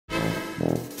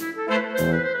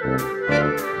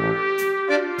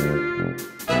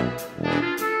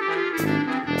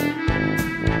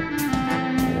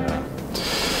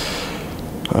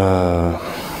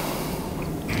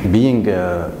Being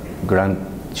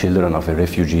grandchildren of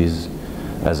refugees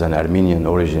as an Armenian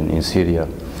origin in Syria,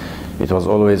 it was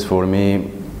always for me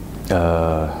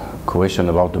a question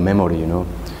about the memory, you know.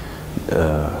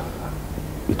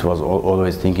 It was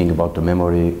always thinking about the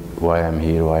memory, why I'm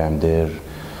here, why I'm there,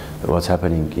 what's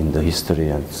happening in the history,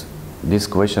 and these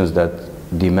questions that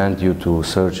demand you to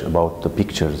search about the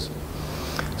pictures.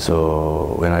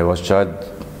 So when I was a child,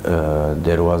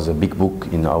 there was a big book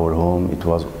in our home. It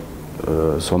was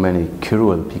so many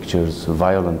cruel pictures,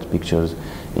 violent pictures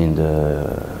in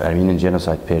the Armenian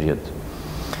genocide period.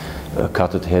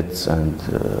 Cutted heads and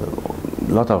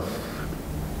a lot of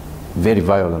very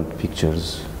violent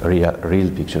pictures,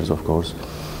 real pictures of course,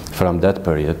 from that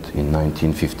period in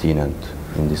 1915 and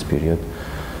in this period.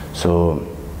 So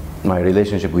my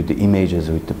relationship with the images,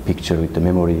 with the picture, with the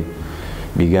memory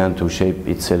began to shape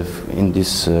itself in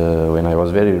this, when I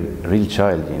was very real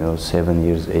child, you know, 7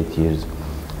 years, 8 years,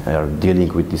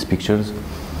 dealing with these pictures.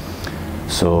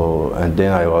 So, and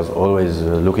then I was always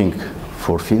looking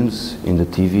for films in the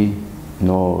TV,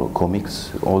 no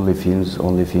comics, only films,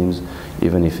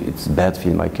 even if it's bad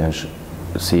film, I can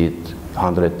see it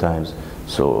 100 times.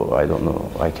 So I don't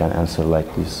know, I can answer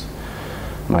like this.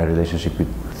 My relationship with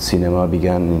cinema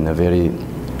began in a very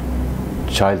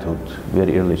childhood,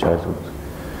 very early childhood,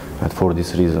 and for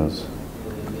these reasons.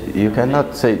 You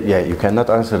cannot say, yeah, you cannot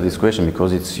answer this question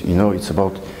because it's, you know, it's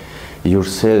about your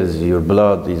cells, your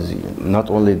blood is, not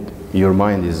only your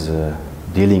mind is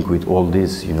dealing with all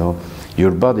this, you know,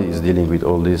 your body is dealing with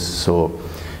all this. So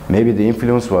maybe the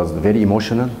influence was very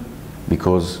emotional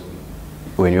because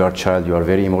when you are a child, you are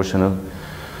very emotional.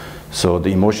 So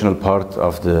the emotional part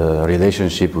of the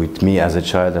relationship with me as a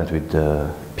child and with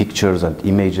the pictures and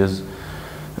images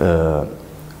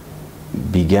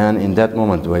began in that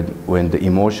moment when the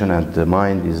emotion and the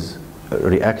mind is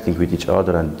reacting with each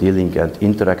other and dealing and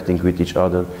interacting with each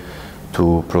other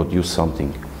to produce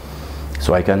something.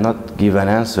 So I cannot give an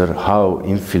answer how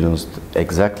influenced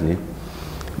exactly,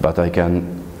 but I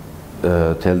can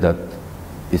tell that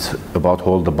it's about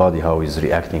all the body, how it's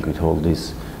reacting with all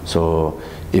this. So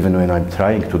even when I'm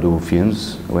trying to do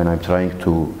films, when I'm trying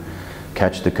to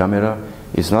catch the camera,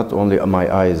 it's not only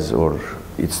my eyes, or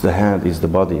it's the hand, it's the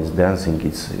body, it's dancing,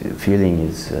 it's feeling,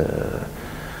 it's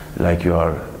like you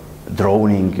are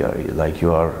droning, like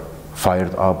you are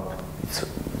fired up. It's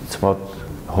about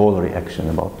whole reaction,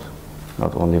 about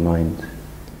not only mind.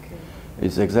 Okay.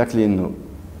 It's exactly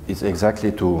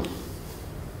to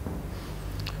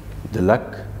the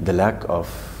lack of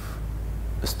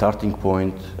a starting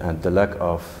point and the lack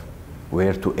of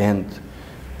where to end.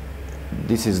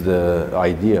 This is the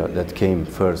idea that came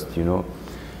first, you know,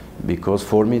 because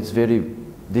for me it's very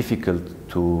difficult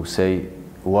to say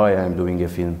why I'm doing a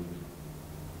film,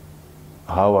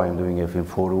 how I'm doing a film,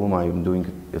 for whom I'm doing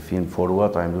a film, for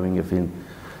what I'm doing a film.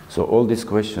 So all these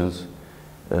questions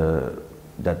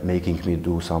that making me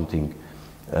do something,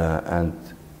 and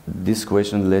this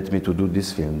question led me to do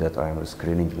this film that I am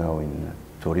screening now in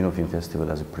Torino Film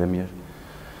Festival as a premiere.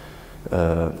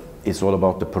 It's all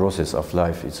about the process of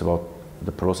life. It's about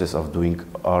the process of doing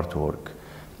artwork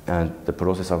and the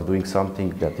process of doing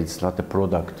something that it's not a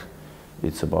product.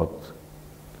 It's about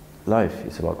life.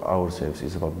 It's about ourselves.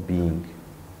 It's about being.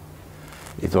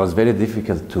 It was very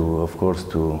difficult to, of course,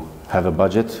 to have a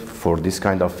budget for this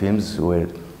kind of films where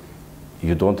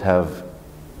you don't have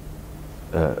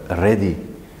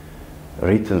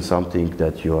written something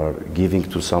that you are giving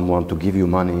to someone to give you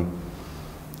money,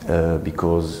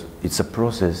 because it's a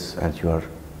process and you are,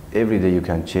 every day you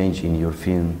can change in your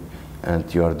film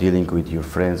and you are dealing with your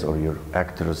friends or your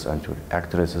actors and your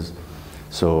actresses.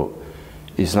 So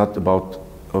it's not about,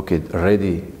 okay,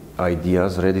 ready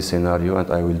ideas, ready scenario,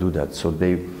 and I will do that. So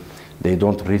they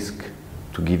don't risk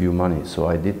to give you money. So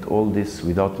I did all this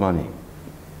without money.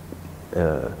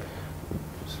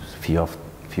 Fee of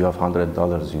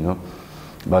 $100, you know.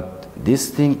 But this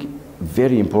thing,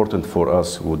 very important for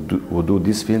us who do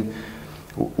this film,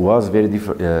 was very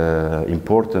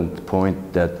important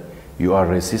point that you are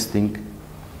resisting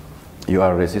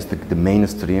the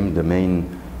mainstream, the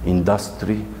main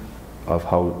industry of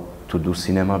how to do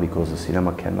cinema, because the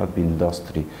cinema cannot be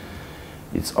industry.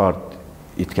 It's art.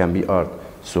 It can be art.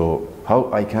 So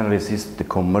how I can resist the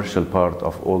commercial part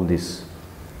of all this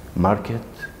market,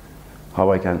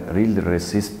 how I can really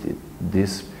resist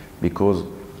this, because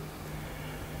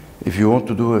if you want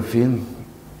to do a film,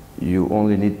 you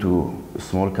only need a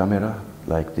small camera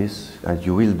like this, and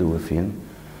you will do a film.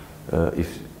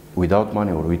 If without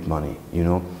money or with money, you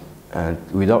know. And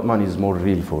without money is more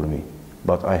real for me.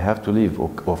 But I have to live,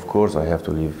 of course I have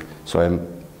to live. So I'm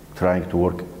trying to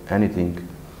work anything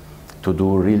to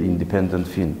do real independent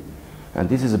film. And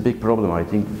this is a big problem. I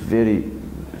think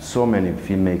so many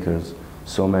filmmakers,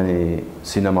 so many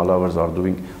cinema lovers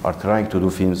are trying to do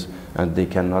films and they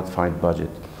cannot find budget.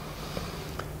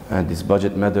 And this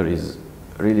budget matter is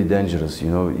really dangerous, you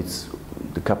know.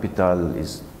 The capital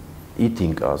is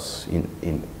eating us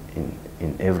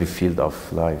in every field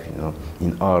of life, you know.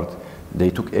 In art, they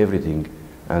took everything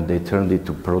and they turned it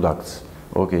to products.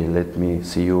 Okay, let me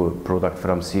see you a product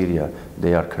from Syria.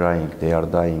 They are crying, they are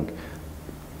dying.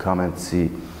 Come and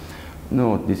see.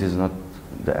 No, this is not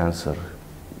the answer.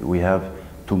 We have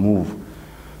to move.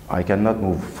 I cannot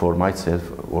move for myself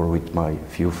or with my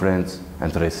few friends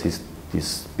and resist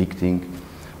this big thing.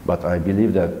 But I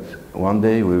believe that one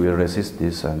day we will resist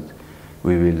this and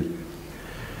we will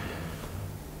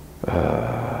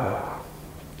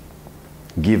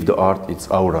give the art its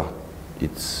aura,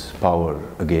 its power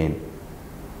again,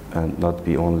 and not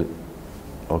be only,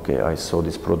 okay, I saw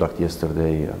this product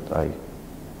yesterday and I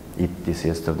eat this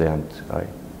yesterday and I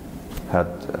had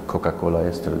Coca-Cola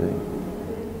yesterday.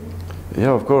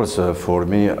 Yeah, of course, for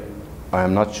me, I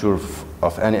am not sure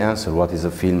of any answer. What is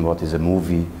a film, what is a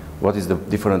movie, what is the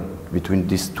difference between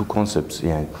these two concepts?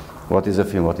 Yeah. What is a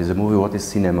film, what is a movie, what is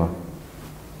cinema?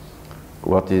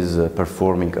 What is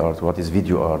performing art, what is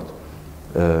video art?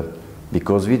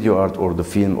 Because video art or the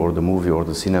film or the movie or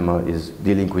the cinema is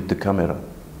dealing with the camera.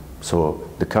 So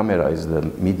the camera is the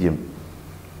medium.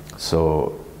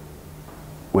 So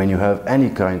when you have any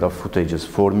kind of footages,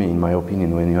 for me, in my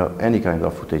opinion, when you have any kind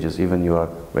of footages, even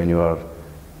when you are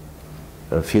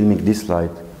filming this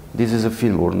light, this is a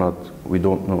film or not, we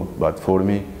don't know. But for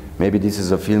me, maybe this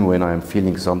is a film when I am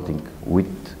feeling something,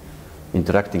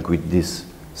 interacting with this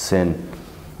scene,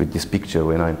 with this picture,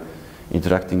 when I'm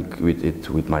interacting with it,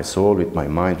 with my soul, with my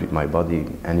mind, with my body,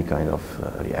 any kind of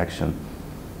reaction.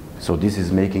 So this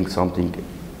is making something,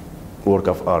 work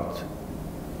of art.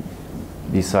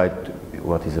 Beside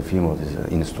what is a film, what is an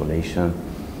installation,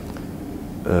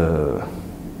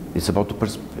 it's about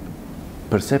the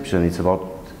perception, it's about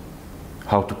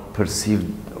how to perceive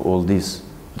all this.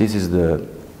 This is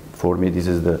for me, this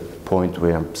is the point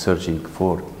where I'm searching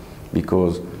for,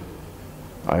 because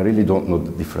I really don't know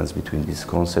the difference between these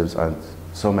concepts, and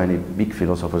so many big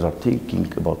philosophers are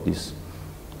thinking about this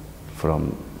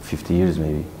from 50 years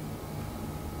maybe.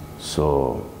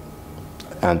 So,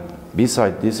 and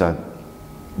beside this,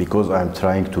 because I'm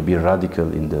trying to be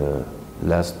radical in the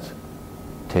last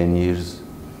 10 years,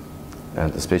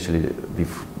 and especially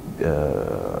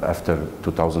after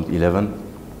 2011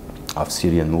 of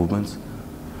Syrian movements,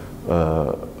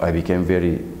 I became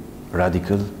very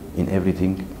radical in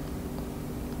everything.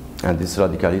 And this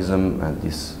radicalism and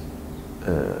this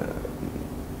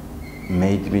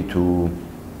made me to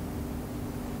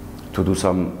do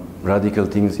some radical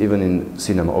things even in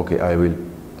cinema. Okay, I will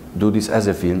do this as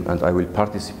a film and I will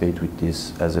participate with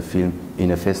this as a film in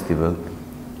a festival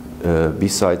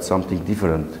besides something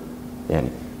different, yani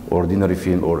ordinary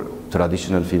film or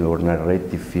traditional film or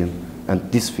narrative film.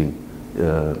 And this film,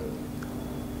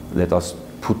 let us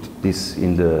put this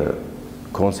in the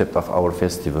concept of our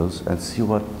festivals and see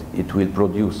what it will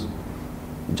produce,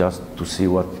 just to see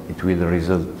what it will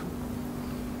result.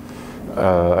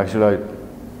 Actually, I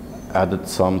added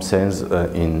some sense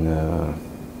in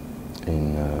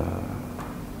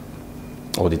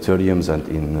auditoriums and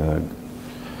in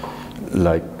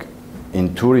like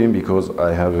in Turin, because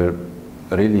I have a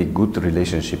really good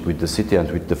relationship with the city and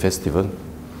with the festival,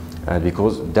 and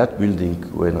because that building,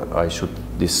 when I shoot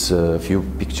these few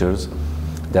pictures,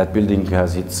 that building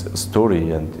has its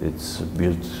story and it's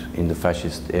built in the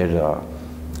fascist era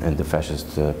and the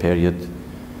fascist period.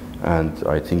 And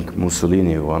I think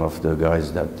Mussolini, one of the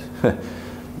guys that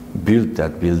built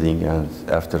that building, and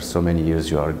after so many years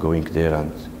you are going there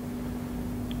and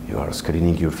you are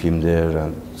screening your film there,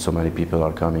 and so many people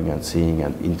are coming and seeing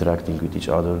and interacting with each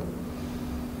other.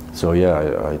 So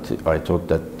yeah, I thought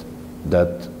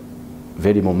that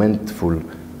very momentful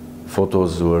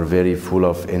photos were very full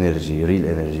of energy, real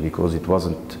energy, because it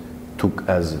wasn't took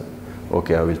as,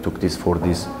 okay, I will took this for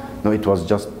this. No, it was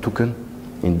just taken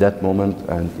in that moment,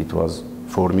 and it was,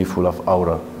 for me, full of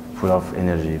aura, full of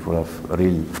energy, full of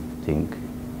real thing.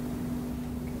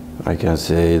 I can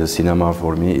say the cinema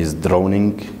for me is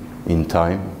drowning in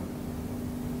time.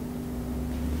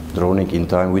 Drowning in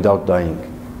time without dying,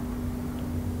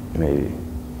 maybe.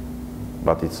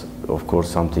 But it's, of course,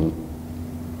 something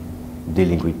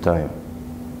dealing with time,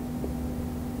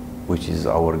 which is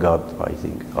our God, I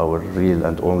think, our real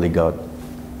and only God.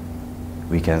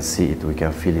 we can see it, we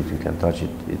can feel it, we can touch it.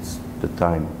 It's the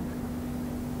time,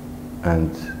 and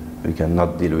we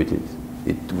cannot deal with it.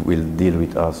 It will deal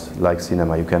with us. Like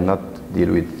cinema, you cannot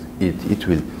deal with it, it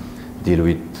will deal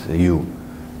with you,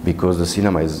 because the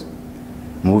cinema is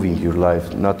moving your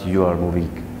life, not you are moving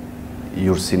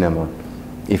your cinema.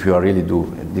 If you are really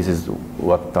do, this is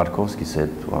what Tarkovsky said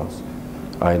once.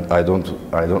 I don't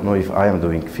know if I am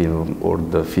doing film or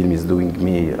the film is doing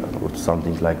me or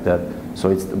something like that.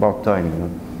 So it's about time, you know.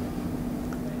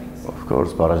 Of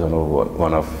course, Parajanov,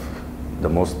 one of the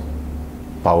most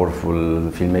powerful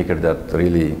filmmaker that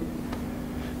really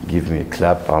give me a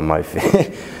clap on my face.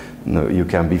 No, you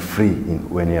can be free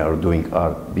when you are doing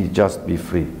art. Just be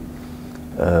free.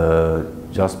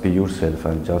 Just be yourself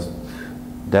and just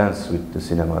dance with the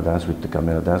cinema, dance with the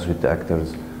camera, dance with the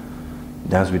actors,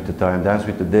 dance with the time, dance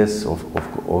with the death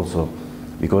also,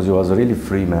 because he was a really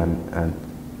free man. And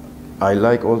I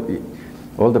like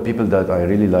all the people that I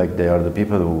really like. They are the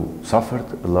people who suffered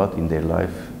a lot in their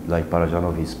life. Like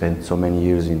Parajanov, he spent so many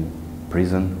years in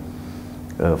prison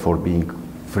for being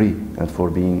free and for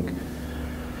being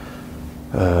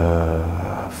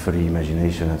free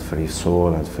imagination and free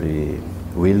soul and free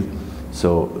will.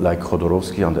 So like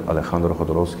Jodorowsky and Alejandro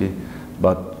Jodorowsky.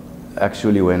 But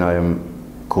actually when I am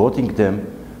quoting them,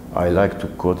 I like to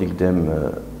quoting them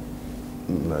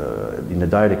in a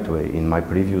direct way. In my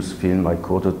previous film, I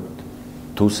quoted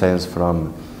 2 scenes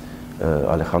from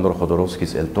Alejandro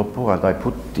Jodorowsky's El Topo, and I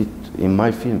put it in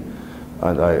my film.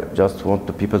 And I just want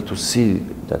the people to see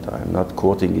that I am not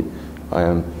quoting it. I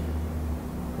am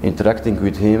interacting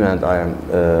with him, and I am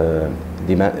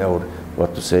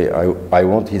I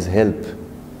want his help.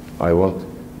 I want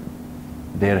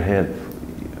their help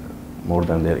more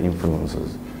than their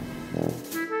influences.